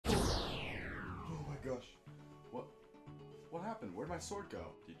happened? Where'd my sword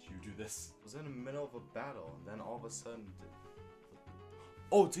go? Did you do this? I was in the middle of a battle, and then all of a sudden...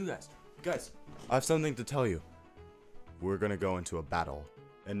 Oh, dude, guys, I have something to tell you. We're gonna go into a battle.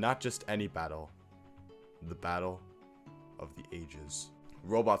 And not just any battle. The battle of the ages.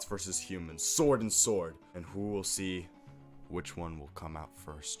 Robots versus humans. Sword and sword. And who will see which one will come out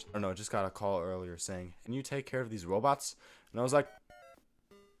first. I don't know, I just got a call earlier saying, can you take care of these robots? And I was like,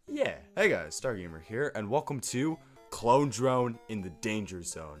 yeah. Hey guys, Stargamer here, and welcome to Clone Drone in the Danger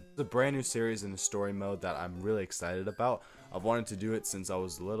Zone. It's a brand new series in the story mode that I'm really excited about. I've wanted to do it since I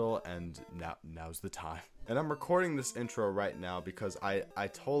was little, and now's the time. And I'm recording this intro right now because I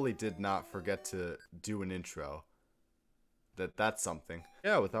totally did not forget to do an intro. That's something.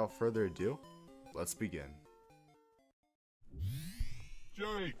 Yeah, without further ado, let's begin.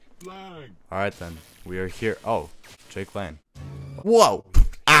 Jake Lang. Alright then, we are here. Oh, Jake Lang. Whoa!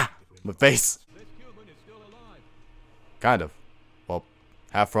 Ah! My face! Kind of. Well,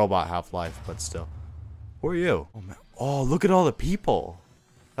 half robot, half life, but still. Who are you? Oh man. Oh, look at all the people.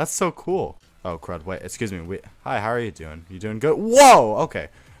 That's so cool. Oh crud, wait, excuse me. Wait. Hi, how are you doing? You doing good? Whoa! Okay.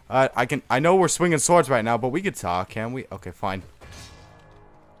 I know we're swinging swords right now, but we could talk, can we? Okay, fine.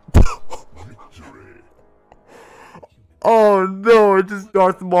 Oh no, I just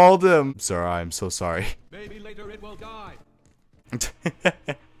Darth Mauled him. Sir, I'm so sorry. Maybe later it will die.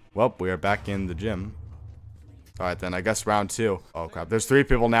 Well, we are back in the gym. Alright then, I guess round 2. Oh crap, there's 3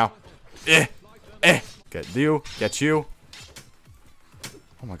 people now. Get you, get you.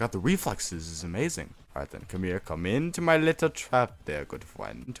 Oh my god, the reflexes is amazing. Alright then, come here, come into my little trap there, good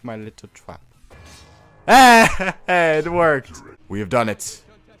friend. Into my little trap. Hey, it worked. We have done it.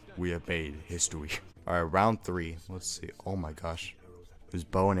 We have made history. Alright, round 3. Let's see. Oh my gosh. There's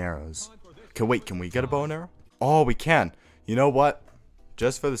bow and arrows. Okay, wait, can we get a bow and arrow? Oh, we can. You know what?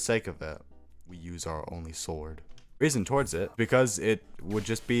 Just for the sake of it, we use our only sword. Reason towards it, because it would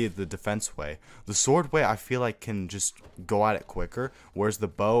just be the defense way. The sword way, I feel like, can just go at it quicker, whereas the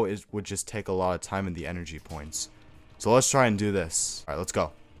bow would just take a lot of time and the energy points. So let's try and do this. Alright, let's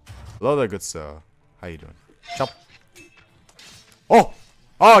go. Hello there, good sir. How you doing? Chop. Oh!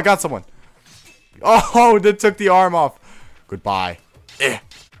 Oh, I got someone. Oh, that took the arm off. Goodbye. Well,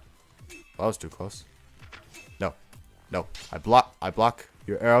 that was too close. No. No. I block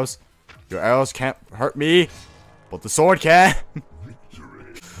your arrows. Your arrows can't hurt me. But the sword can.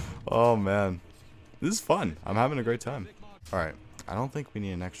 Oh man. This is fun. I'm having a great time. Alright. I don't think we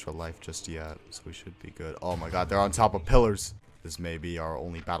need an extra life just yet. So we should be good. Oh my god, they're on top of pillars. This may be our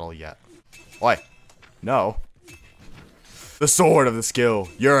only battle yet. Oi. No. The sword of the skill.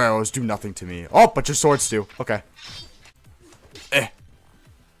 Your arrows do nothing to me. Oh, but your swords do. Okay.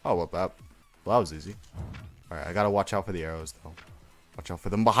 Oh, well, that was easy. Alright, I gotta watch out for the arrows, though. Watch out for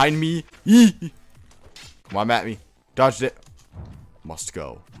them behind me. Yee! Come on, at me. Dodged it. Must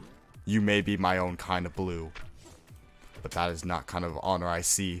go. You may be my own kind of blue. But that is not kind of honor I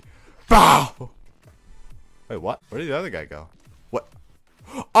see. Bow! Wait, what? Where did the other guy go? What?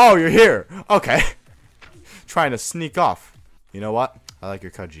 Oh, you're here! Okay. Trying to sneak off. You know what? I like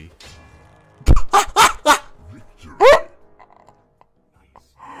your Kudji.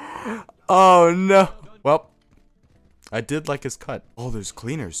 Oh no. Well, I did like his cut. Oh, there's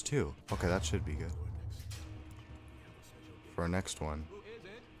cleaners too. Okay, that should be good. For our next one.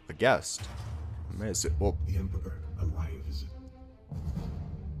 A guest. Amazing. Oh. The Emperor arrives.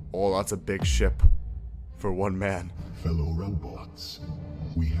 Oh, that's a big ship. For one man. Fellow robots,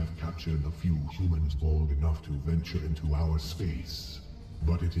 we have captured the few humans bold enough to venture into our space.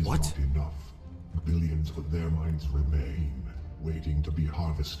 But it is What? not enough. Billions of their minds remain, waiting to be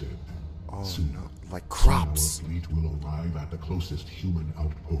harvested. Oh Soon, no. Like our crops. fleet will arrive at the closest human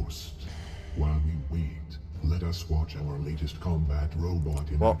outpost. While we wait, let us watch our latest combat robot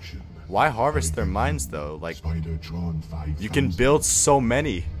in Well, action. why harvest their minds though? Like, Spider-Tron 5000. you can build so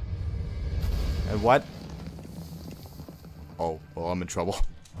many. And what? Oh, well, I'm in trouble.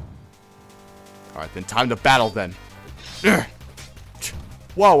 Alright, then time to battle then.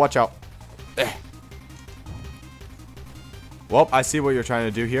 Whoa, watch out. Well, I see what you're trying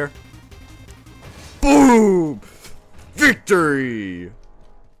to do here. Boom! Victory!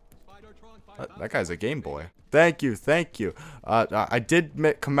 That guy's a Game Boy. Thank you, thank you. I did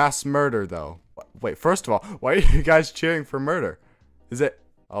mass murder, though. Wait, first of all, why are you guys cheering for murder? Is it...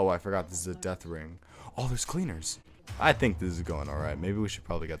 Oh, I forgot this is a death ring. Oh, there's cleaners. I think this is going alright. Maybe we should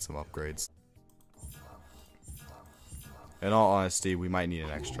probably get some upgrades. In all honesty, we might need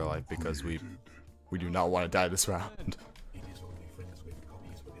an extra life because we do not want to die this round.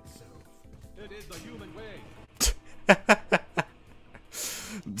 It is the human way.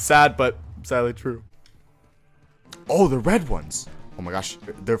 Sad, but sadly true. Oh, the red ones. Oh my gosh.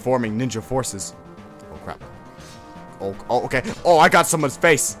 They're forming ninja forces. Oh, crap. Oh, okay. Oh, I got someone's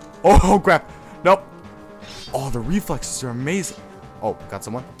face. Oh, crap. Nope. Oh, the reflexes are amazing. Oh, got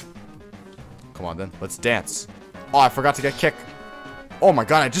someone. Come on, then. Let's dance. Oh, I forgot to get kicked. Oh my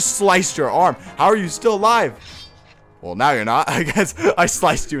god, I just sliced your arm. How are you still alive? Well, now you're not. I guess I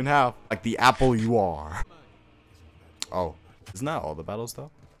sliced you in half. Like the apple you are. Oh, isn't that all the battles,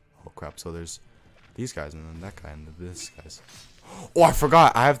 though? Oh, crap. So there's these guys and then that guy and this guys. Oh, I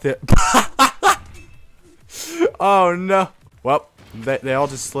forgot. I have the... Oh, no. Well, they all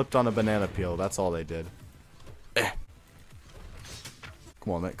just slipped on a banana peel. That's all they did. Come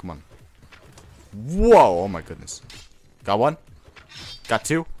on, mate. Come on. Whoa. Oh, my goodness. Got one. Got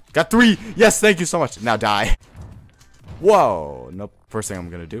two. Got three. Yes, thank you so much. Now die. Whoa. Nope. First thing I'm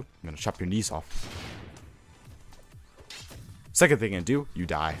going to do, I'm going to chop your knees off. Second thing I'm going to do, you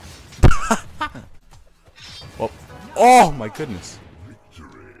die. Well, oh, my goodness.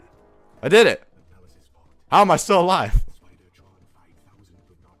 I did it. How am I still alive?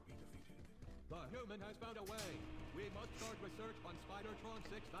 The human has found a way. We must start research on Spidertron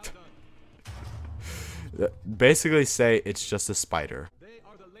 6000. Basically say it's just a spider. They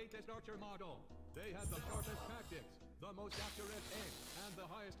are the latest archer model. They have the sharpest tactics, the most accurate aim, and the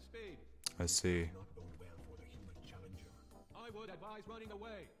highest speed. I see. I would advise running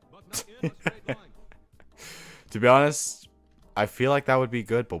away, but not in a straight line. To be honest, I feel like that would be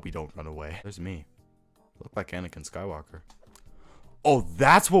good, but we don't run away. There's me. Look like Anakin Skywalker. Oh,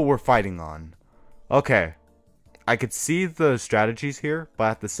 that's what we're fighting on. Okay. I could see the strategies here, but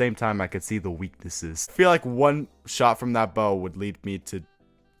at the same time, I could see the weaknesses. I feel like one shot from that bow would lead me to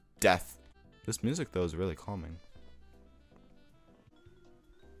death. This music, though, is really calming.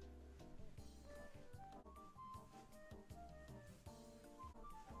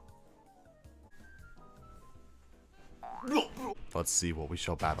 Let's see what we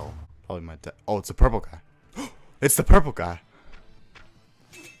shall battle. Probably my death. Oh, it's the purple guy. It's the purple guy.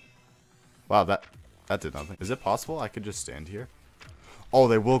 Wow, that did nothing. Is it possible I could just stand here? Oh,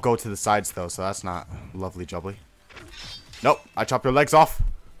 they will go to the sides though, so that's not lovely jubbly. Nope, I chop your legs off.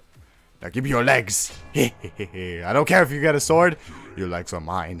 Now give me your legs. I don't care if you get a sword. Your legs are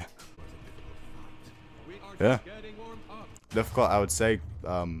mine. Yeah. Difficult, I would say.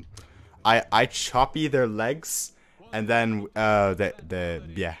 I choppy their legs, and then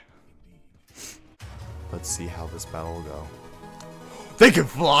yeah. Let's see how this battle will go. They can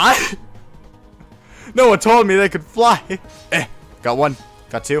fly. No one told me they could fly. Got one.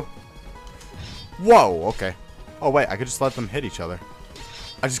 Got two. Whoa. Okay. Oh wait, I could just let them hit each other.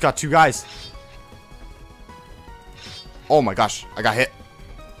 I just got two guys. Oh my gosh, I got hit.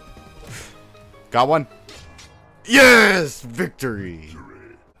 Got one. Yes! Victory!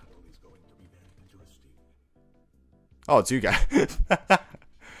 Oh, it's you guys.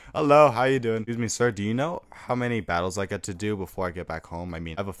 Hello, how you doing? Excuse me, sir, do you know how many battles I get to do before I get back home? I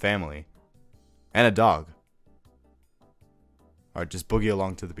mean, I have a family. And a dog. Alright, just boogie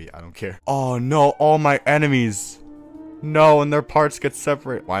along to the beat. I don't care. Oh no, all my enemies. No, and their parts get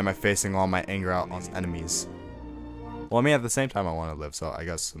separate. Why am I facing all my anger out on enemies? Well, I mean, at the same time, I want to live, so I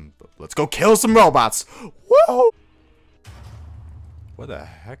guess let's go kill some robots. Whoa! Where the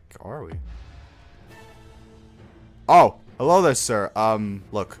heck are we? Oh, hello there, sir.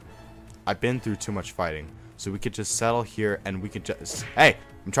 Look, I've been through too much fighting, so we could just settle here, and we could just... Hey,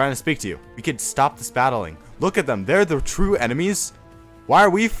 I'm trying to speak to you. We could stop this battling. Look at them. They're the true enemies. Why are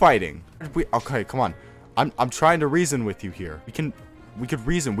we fighting? Okay, come on. I'm trying to reason with you here. We could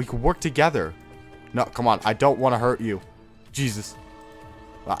reason. We could work together. No, come on. I don't want to hurt you. Jesus.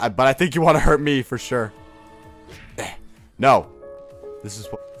 But I think you want to hurt me for sure. No. This is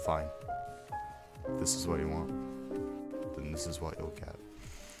what... Fine. If this is what you want, then this is what you'll get.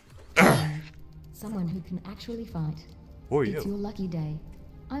 Someone who can actually fight. Who are It's you? your lucky day.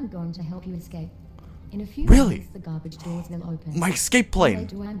 I'm going to help you escape. In a few Really? minutes, the garbage doors will open. My escape When plane. they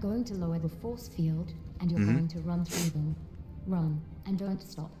do, I'm going to lower the force field, and you're going to run through them. Run, and don't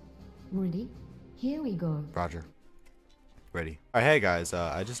stop. Ready? Here we go. Roger. Ready. Alright, hey guys,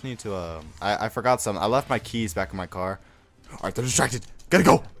 I just need to, I forgot something. I left my keys back in my car. Alright, they're distracted. Gotta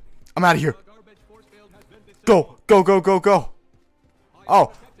go. I'm out of here. Go, go, go, go, go.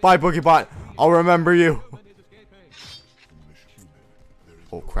 Oh, bye, BoogieBot. I'll remember you.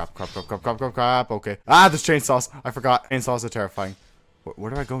 Oh, crap, crap, crap, crap, crap, crap, crap. Okay. Ah, there's chainsaws. I forgot. Chainsaws are terrifying. Where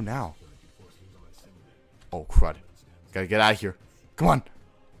do I go now? Oh, crud. Gotta get out of here. Come on.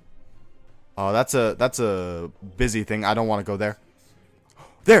 Oh, that's a busy thing. I don't want to go there.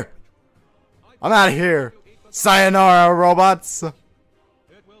 There. I'm out of here. Sayonara, robots.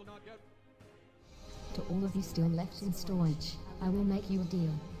 To all of you still left in storage, I will make you a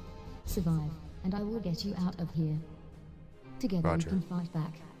deal. Survive, and I will get you out of here. Together Roger. we can fight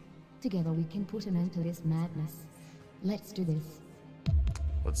back. Together we can put an end to this madness. Let's do this.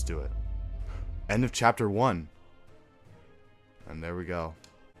 Let's do it. End of chapter 1. And there we go.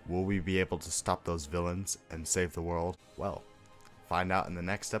 Will we be able to stop those villains and save the world? Well, find out in the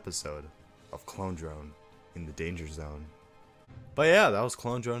next episode of Clone Drone in the Danger Zone. But yeah, that was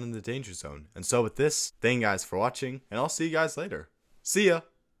Clone Drone in the Danger Zone. And so with this, thank you guys for watching, and I'll see you guys later. See ya!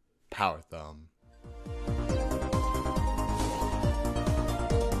 Power Thumb.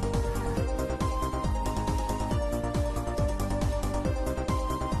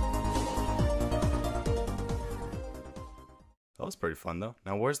 That was pretty fun though.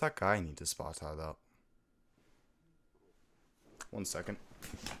 Now where's that guy I need to spot out? 1 second.